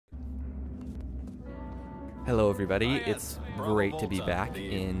Hello, everybody. It's great to be back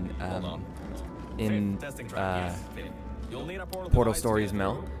in Portal Stories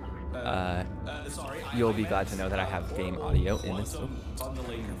Mill. You'll be glad to know that I have game audio in this.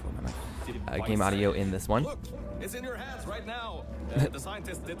 Game audio in this one. It's in your hands right now. The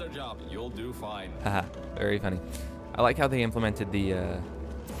scientists did their job. You'll do fine. Haha, very funny. I like how they implemented the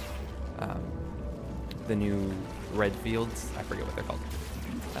new red fields. I forget what they're called.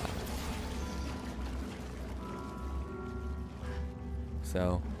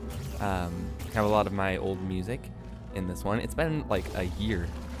 So, have a lot of my old music in this one. It's been like a year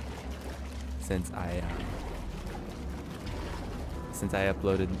since I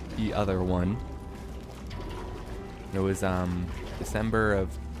uploaded the other one. It was December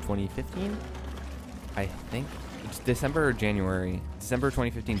of 2015, I think. It's December or January. December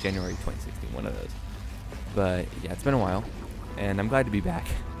 2015, January 2016, one of those. But yeah, it's been a while, and I'm glad to be back.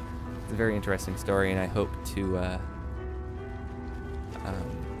 It's a very interesting story, and I hope to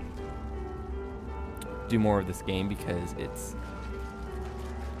do more of this game because it's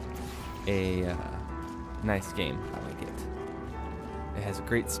a nice game. I like it. It has a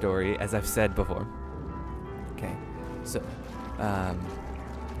great story, as I've said before. Okay, so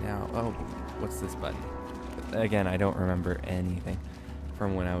now, oh, what's this button? Again, I don't remember anything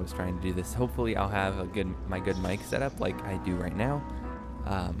from when I was trying to do this. Hopefully, I'll have my good mic set up like I do right now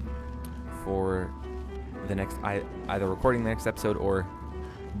for the next either recording the next episode or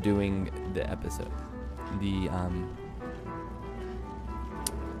doing the episode, the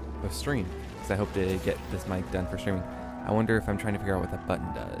stream, because I hope to get this mic done for streaming. I wonder if I'm trying to figure out what that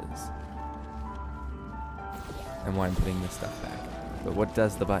button does and why I'm putting this stuff back. But what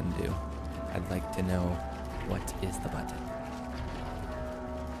does the button do? I'd like to know what is the button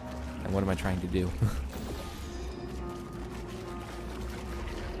and what am I trying to do.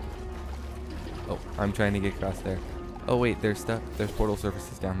 Oh, I'm trying to get across there. Oh wait, there's portal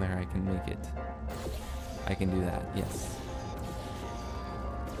surfaces down there. I can make it. I can do that, yes.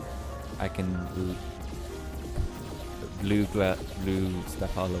 I can blue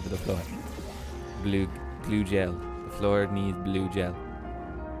stuff all over the floor. Blue gel. The floor needs blue gel.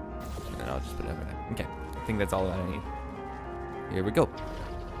 And I'll just put it over there. Okay, I think that's all that I need. Here we go.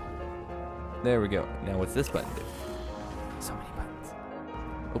 There we go. Now what's this button do? So many buttons.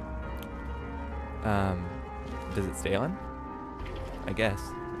 Oh. Does it stay on? I guess.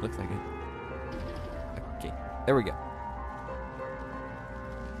 Looks like it. Okay, there we go.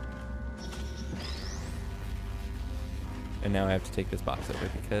 And now I have to take this box over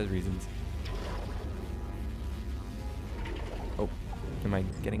because reasons. Oh, am I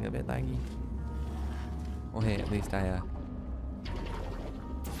getting a bit laggy? Well, hey, at least I,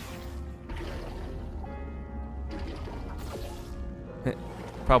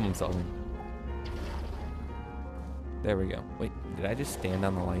 problem solving. There we go. Wait, did I just stand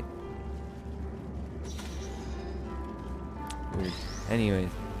on the light? Weird.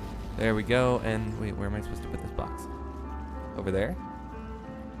 Anyways, there we go. And wait, where am I supposed to put this box? Over there?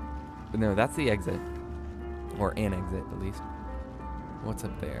 But no, that's the exit. Or an exit, at least. What's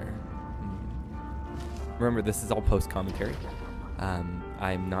up there? Remember, this is all post-commentary.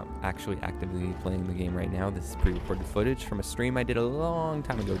 I'm not actually actively playing the game right now. This is pre-recorded footage from a stream I did a long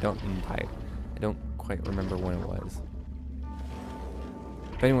time ago. I don't quite remember when it was.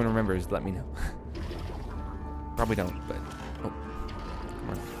 If anyone remembers, let me know. Probably don't, but... Oh, come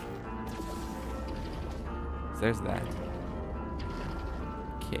on. So there's that.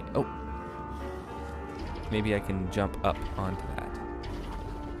 Okay, oh. Maybe I can jump up onto that.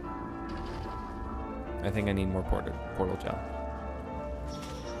 I think I need more portal gel.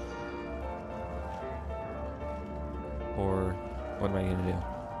 Or what am I gonna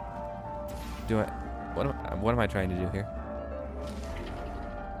do? What am I trying to do here?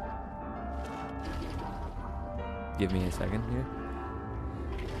 Give me a second here.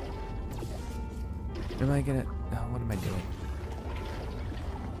 Am I gonna? Oh, what am I doing?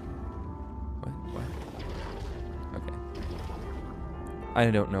 What? Okay.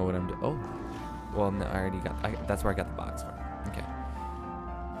 I don't know what I'm doing. Oh, well, no, I already got. That's where I got the box from. Okay.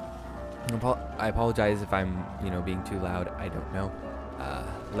 I apologize if I'm, being too loud. I don't know.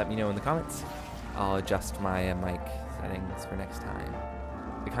 Let me know in the comments. I'll adjust my mic settings for next time.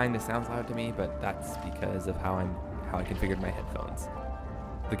 It kind of sounds loud to me, but that's because of how I configured my headphones.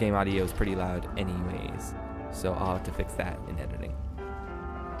 The game audio is pretty loud anyways, so I'll have to fix that in editing.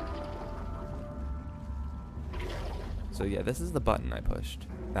 So yeah, this is the button I pushed.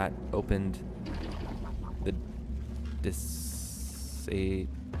 That opened the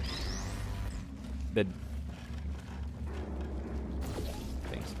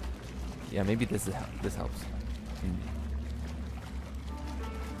things. Yeah, maybe this helps.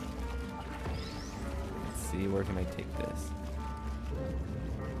 Let's see, where can I take this?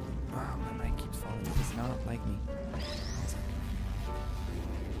 Oh, my mic keeps falling. It does not like me.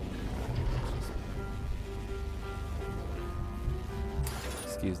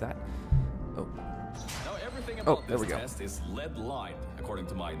 Excuse that. Oh. Now everything about there this we go. test is lead-lined, according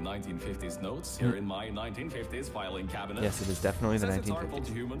to my 1950s notes here in my 1950s filing cabinet. Yes, it is definitely the Since it's harmful 1950s.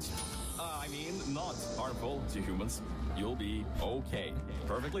 to humans, I mean not harmful to humans, you'll be okay.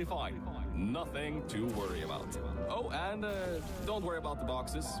 Perfectly fine. Nothing to worry about. Oh, and don't worry about the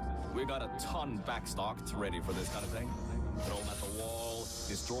boxes. We got a ton backstocked ready for this kind of thing. Throw them at the wall,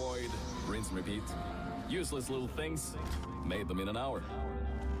 destroyed, rinse and repeat. Useless little things, made them in an hour.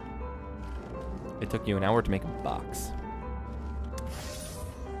 It took you an hour to make a box.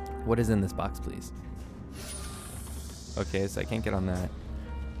 What is in this box, please? Okay, so I can't get on that.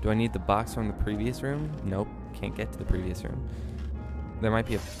 Do I need the box from the previous room? Nope, can't get to the previous room. There might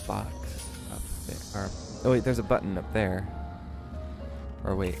be a box up there. Or, oh wait, there's a button up there.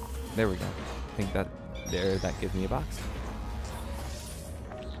 Or wait, there we go. I think that gives me a box.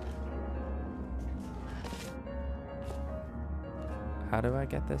 How do I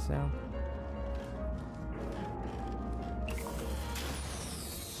get this now?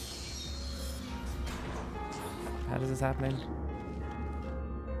 How is this happening?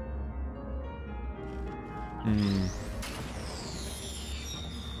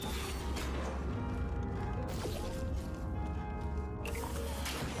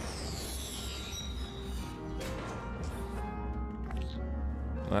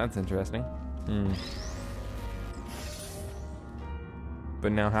 Well, that's interesting.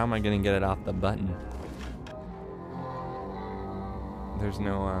 But now how am I going to get it off the button? There's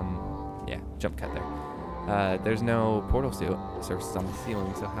no, yeah, jump cut there. There's no portal surfaces on the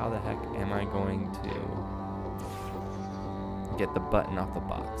ceiling, so how the heck am I going to get the button off the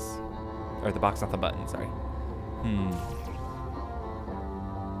box? Or the box off the button, sorry.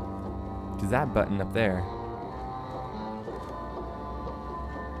 Because that button up there.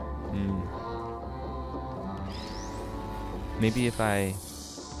 Maybe if I...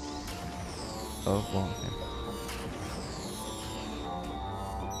 Oh, well, okay.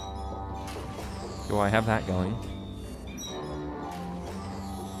 So I have that going.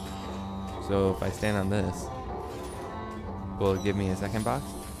 So if I stand on this, will it give me a second box?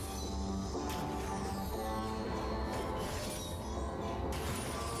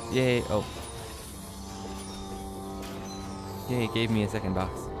 Yay, oh. Yay, it gave me a second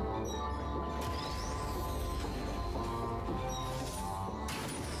box.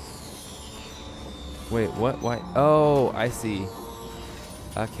 Wait, what? Why? Oh, I see.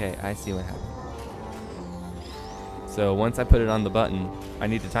 Okay, I see what happened. So once I put it on the button, I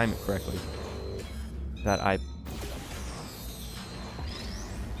need to time it correctly.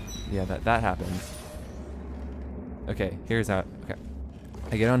 Yeah, that happens. Okay, here's how. Okay,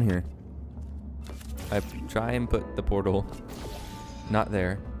 I get on here. I try and put the portal. Not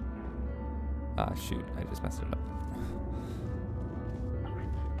there. Ah, shoot! I just messed it up.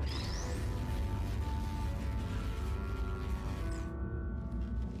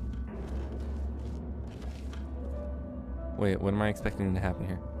 Wait, what am I expecting to happen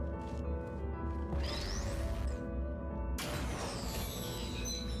here?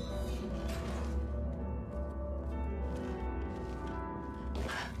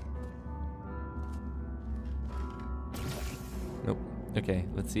 Nope. Okay,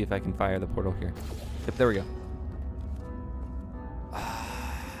 let's see if I can fire the portal here. Yep, there we go.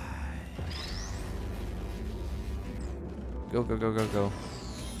 Go, go, go, go, go.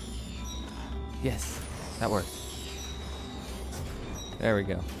 Yes, that worked. There we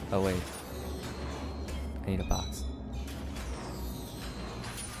go. Oh, wait. I need a box.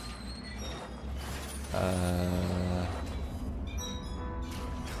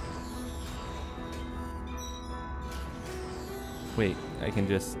 Wait, I can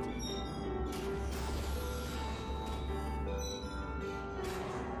just...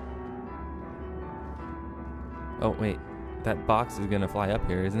 Oh, wait. That box is gonna fly up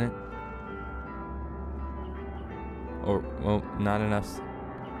here, isn't it? Or, well, not enough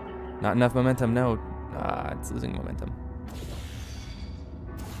momentum, no. Ah, it's losing momentum.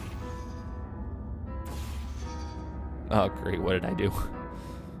 Oh, great, what did I do?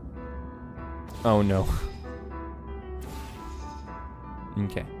 Oh, no.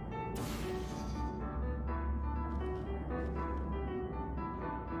 Okay.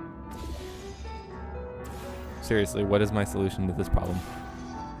 Seriously, what is my solution to this problem?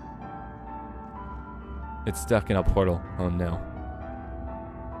 It's stuck in a portal. Oh no.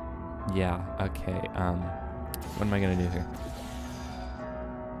 Yeah, okay. What am I gonna do here?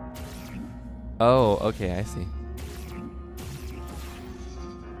 Oh, okay, I see.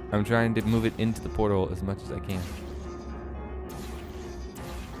 I'm trying to move it into the portal as much as I can.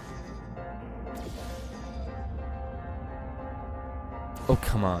 Oh,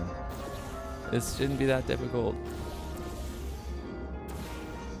 come on. This shouldn't be that difficult.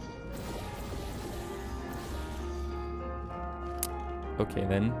 Okay,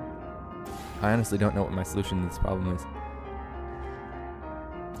 then. I honestly don't know what my solution to this problem is.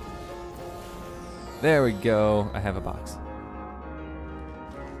 There we go. I have a box.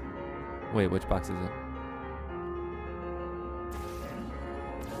 Wait, which box is it?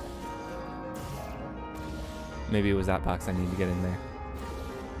 Maybe it was that box I need to get in there.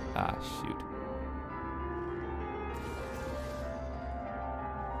 Ah, shoot.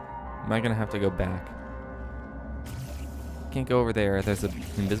 Am I gonna have to go back? Can't go over there. There's an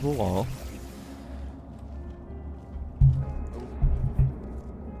invisible wall.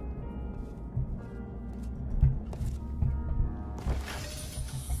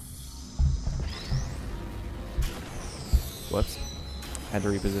 Whoops. Had to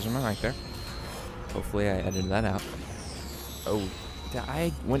reposition my mic there. Hopefully I edited that out. Oh,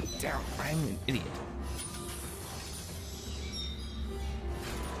 I went down. I'm an idiot.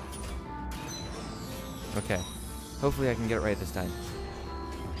 Okay. Hopefully I can get it right this time.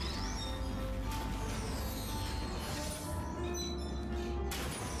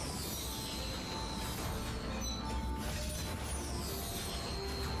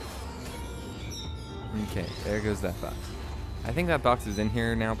 Okay, there goes that box. I think that box is in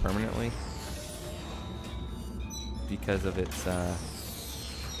here now permanently because of its,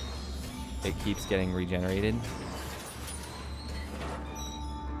 it keeps getting regenerated.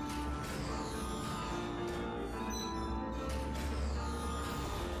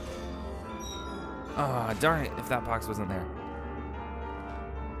 Ah, darn it, if that box wasn't there.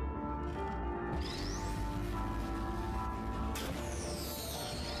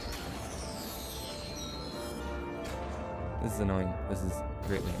 This is annoying. This is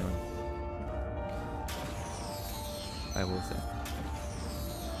greatly annoying. I will say.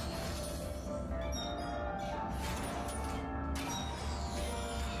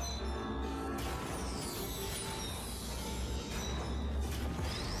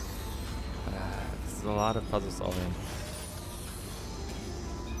 This is a lot of puzzle solving.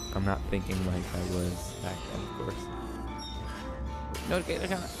 I'm not thinking like I was back then, of course. No, okay, I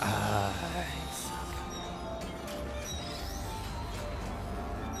got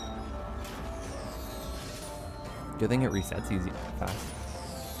good thing it resets easy fast.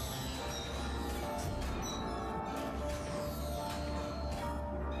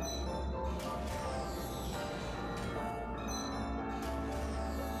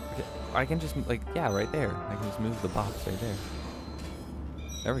 Okay, I can just like, yeah, right there. I can just move the box right there.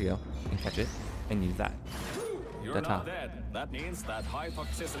 There we go. And catch it and use that. You're not dead. That means that high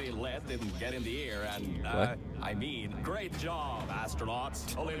toxicity lead didn't get in the air and, I mean, great job,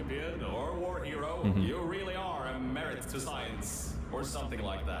 astronauts, Olympian, or war hero. You really are a merit to science, or something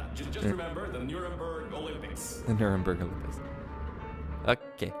like that. Just remember the Nuremberg Olympics. The Nuremberg Olympics.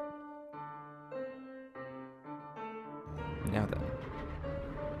 Okay. Now then.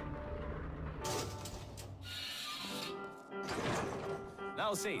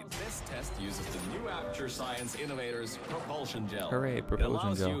 Now see, this test uses the new Aperture Science Innovators propulsion gel. Hooray,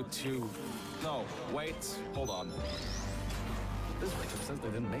 propulsion gel. It allows you to... No, wait, hold on. This record says they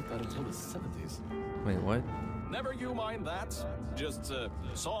didn't make that until the 70s. Wait, what? Never you mind that. Just,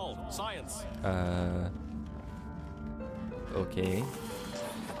 solve science. Okay.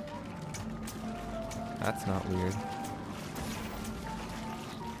 That's not weird.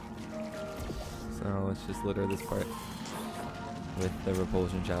 So let's just litter this part with the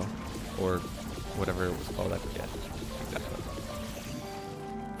repulsion gel, or whatever it was called, I forget exactly.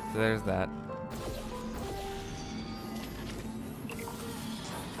 So there's that.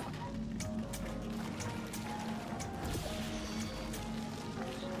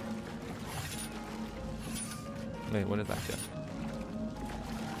 Wait, what is that do?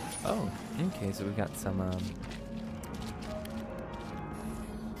 Oh, okay, so we got some,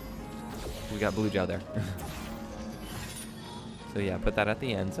 we got blue gel there. So yeah, put that at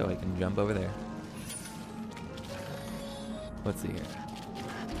the end so I can jump over there. Let's see here.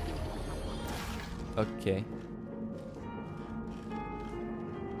 Okay.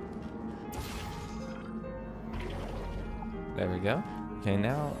 There we go. Okay,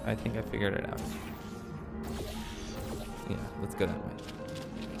 now I think I figured it out. Yeah, let's go that way.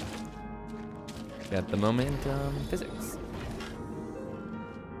 Got the momentum physics.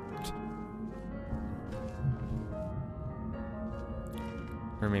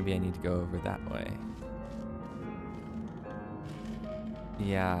 Or maybe I need to go over that way.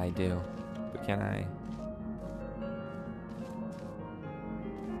 Yeah, I do. But can I?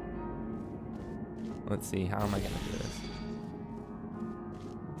 Let's see, how am I gonna do this?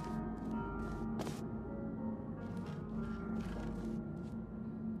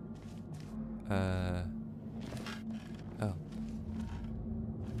 Oh.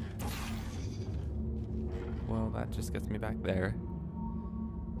 Well, that just gets me back there.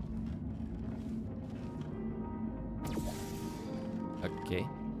 Okay.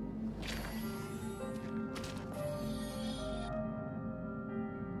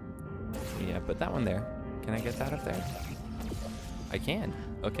 Yeah, put that one there. Can I get that up there? I can.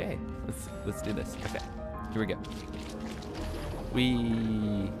 Okay. Let's do this. Okay. Here we go.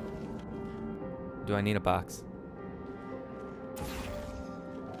 Do I need a box?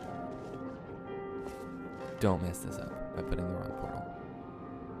 Don't mess this up by putting the wrong portal.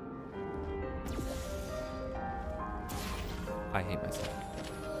 I hate myself.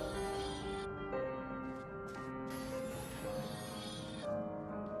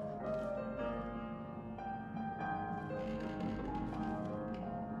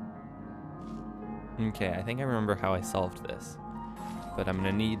 Okay, I think I remember how I solved this. But I'm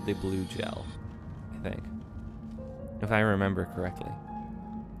gonna need the blue gel, I think. If I remember correctly.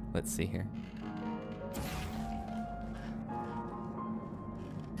 Let's see here.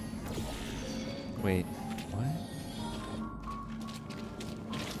 Wait, what?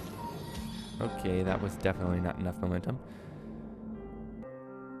 Okay, that was definitely not enough momentum.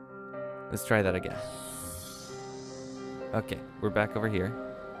 Let's try that again. Okay, we're back over here.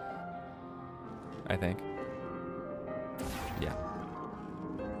 I think. Yeah.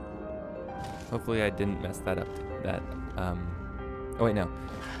 Hopefully I didn't mess that up. Oh wait, no.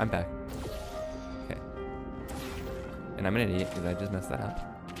 I'm back. Okay. And I'm an idiot because I just messed that up.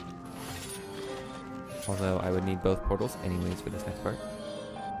 Although I would need both portals anyways for this next part.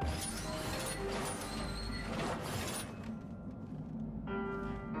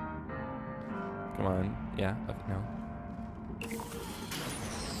 Come on. Yeah. Okay, no.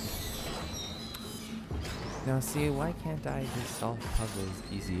 Now see, why can't I just solve puzzles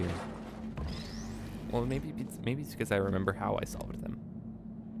easier? Well, maybe it's because I remember how I solved them.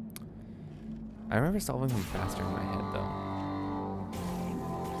 I remember solving them faster in my head, though.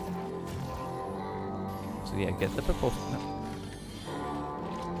 So yeah, get the purple. No.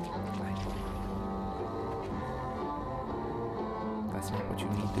 That's not what you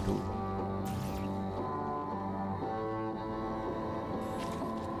need to do.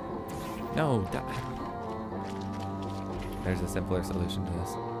 No, there's a simpler solution to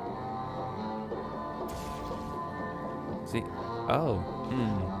this. See? Oh,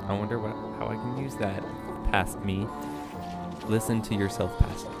 I wonder how I can use that. Past me. Listen to yourself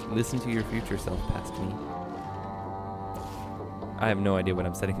past. Listen to your future self past me. I have no idea what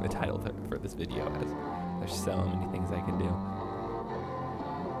I'm setting the title for this video as. There's so many things I can do.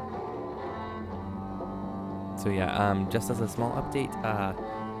 So yeah, just as a small update,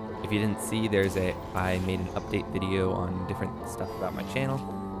 if you didn't see, I made an update video on different stuff about my channel.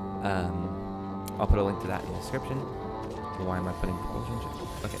 I'll put a link to that in the description. Why am I putting propulsion?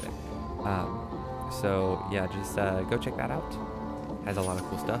 Okay, there. So yeah, just go check that out. Has a lot of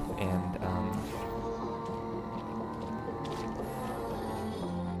cool stuff, and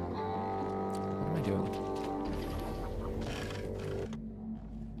what am I doing?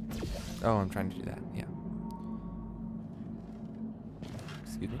 Oh, I'm trying to do that. Yeah.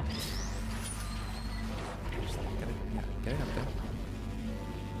 Excuse me. Just get it up there.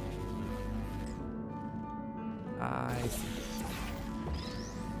 I see.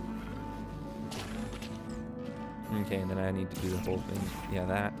 Okay, and then I need to do the whole thing. Yeah,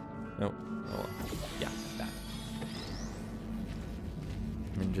 that. Nope. Oh, yeah, that.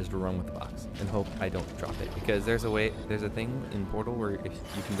 And just run with the box and hope I don't drop it, because there's a thing in Portal where if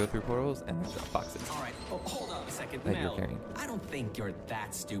you can go through portals and there's boxes. All right, hold on a second, that Mel. you're carrying. I don't think you're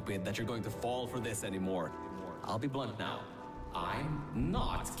that stupid that you're going to fall for this anymore. I'll be blunt now. I'm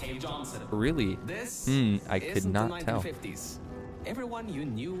not Cave Johnson. Really? This I could not the 1950s. Everyone you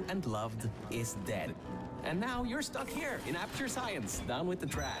knew and loved is dead. And now you're stuck here in Aperture Science, down with the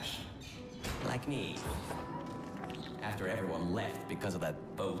trash. Like me. After everyone left because of that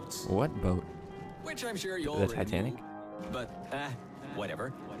boat. What boat? Which I'm sure you The already Titanic? knew. But,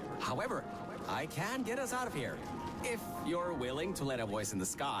 whatever. However, I can get us out of here. If you're willing to let a voice in the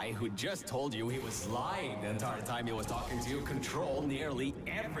sky who just told you he was lying the entire time he was talking to you control nearly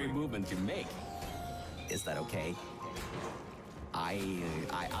every movement you make. Is that okay? I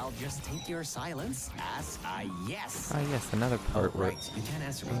I'll just take your silence as a yes. Ah, yes, another part where Right, you can't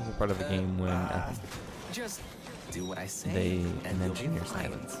answer me. another part of the game when Just do what I say. they and mention you'll your be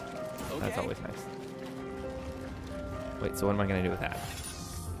fine. silence. Okay? That's always nice. Wait, so what am I gonna do with that?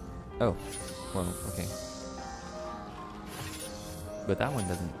 Oh, well, okay. But that one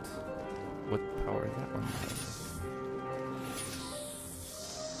doesn't. What power is that one?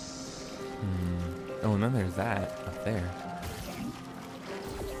 Oh, and then there's that up there.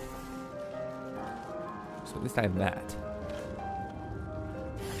 So at least I have that.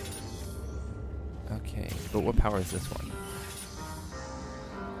 Okay, but what power is this one?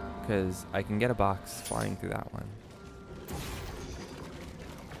 Because I can get a box flying through that one.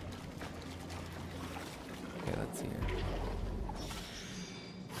 Okay, let's see here.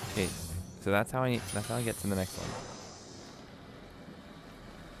 Okay, so that's how I get to the next one.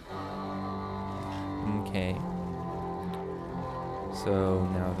 Okay. So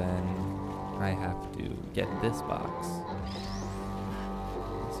now then I have to get this box.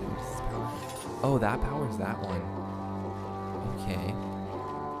 Let's see, what does this power? Oh, that powers that one. Okay.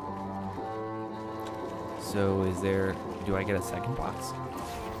 So do I get a second box?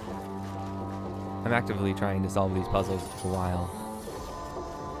 I'm actively trying to solve these puzzles for a while.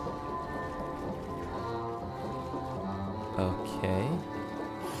 Okay.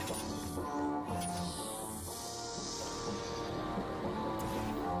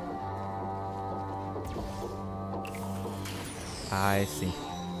 I see.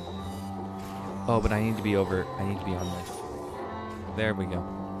 Oh, but I need to be on this. There we go.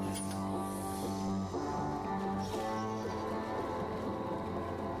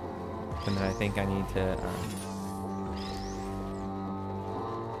 And then I think I need to,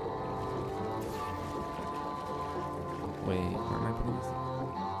 wait, where am I putting this?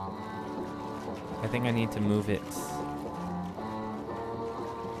 I think I need to move it.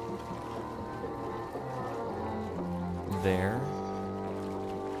 There.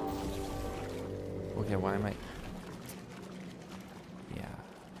 Okay, why am I? Yeah.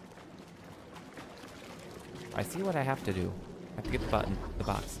 I see what I have to do. I have to get the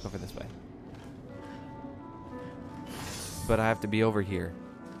box over this way. But I have to be over here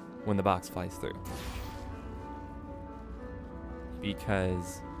when the box flies through.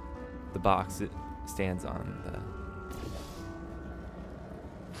 Because the box stands on the...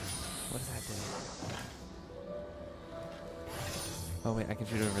 What does that do? Oh wait, I can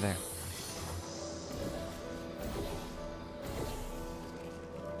shoot it over there.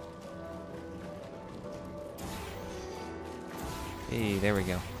 Hey, there we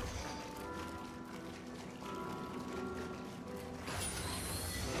go.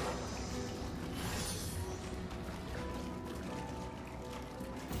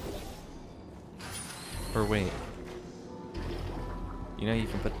 Or wait. You know, you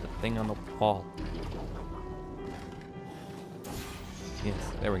can put the thing on the wall. Yes,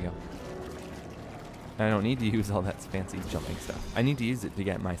 there we go. I don't need to use all that fancy jumping stuff. I need to use it to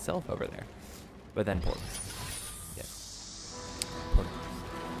get myself over there. But then portals. Yes. Portals.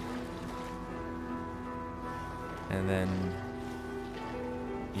 And then...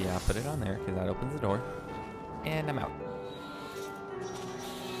 yeah, put it on there, because that opens the door. And I'm out.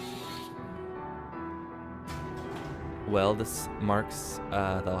 Well, this marks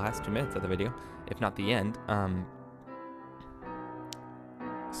the last 2 minutes of the video, if not the end.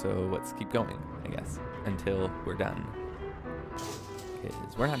 So let's keep going, I guess, until we're done.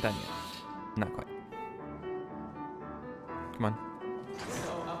 Because we're not done yet. Not quite. Come on.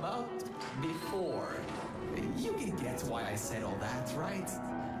 So about before, you can get why I said all that, right?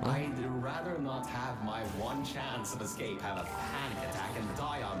 I'd rather not have my one chance of escape have a panic attack and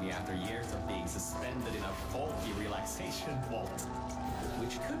die on me after years of being suspended in a faulty relaxation vault.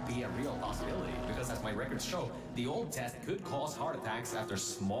 Which could be a real possibility, because as my records show, the old test could cause heart attacks after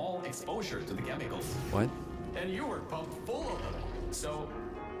small exposure to the chemicals. What? And you were pumped full of them. So,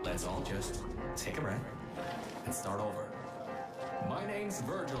 let's all just take a breath and start over. My name's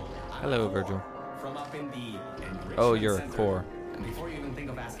Virgil. I'm Hello, a core Virgil. From up in the enrichment Oh, you're a center. core. And before you even think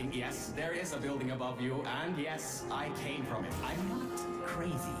of asking, yes, there is a building above you, and yes, I came from it. I'm not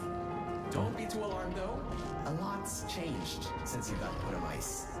crazy. Don't be too alarmed, though. A lot's changed since you got put on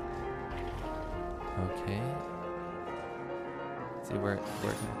ice. Okay. Let's see where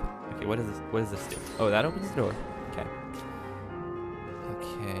okay, what is this? What does this do? Oh, that opens the door. Okay.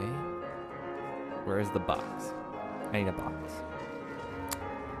 Okay. Where is the box? I need a box.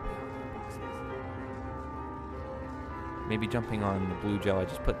 Maybe jumping on the blue gel I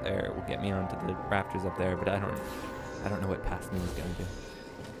just put there will get me onto the rafters up there, but I don't know what past me is gonna do.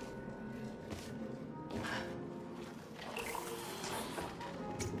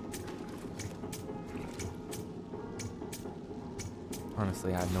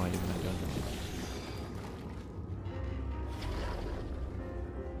 Honestly, I have no idea what it does.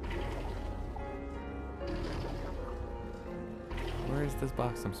 Where is this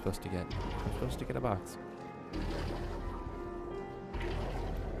box I'm supposed to get? I'm supposed to get a box.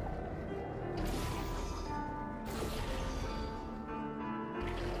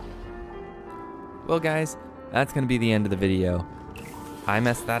 Well, guys, that's going to be the end of the video. I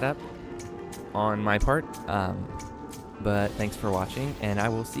messed that up on my part, but thanks for watching, and I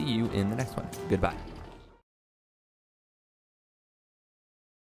will see you in the next one. Goodbye.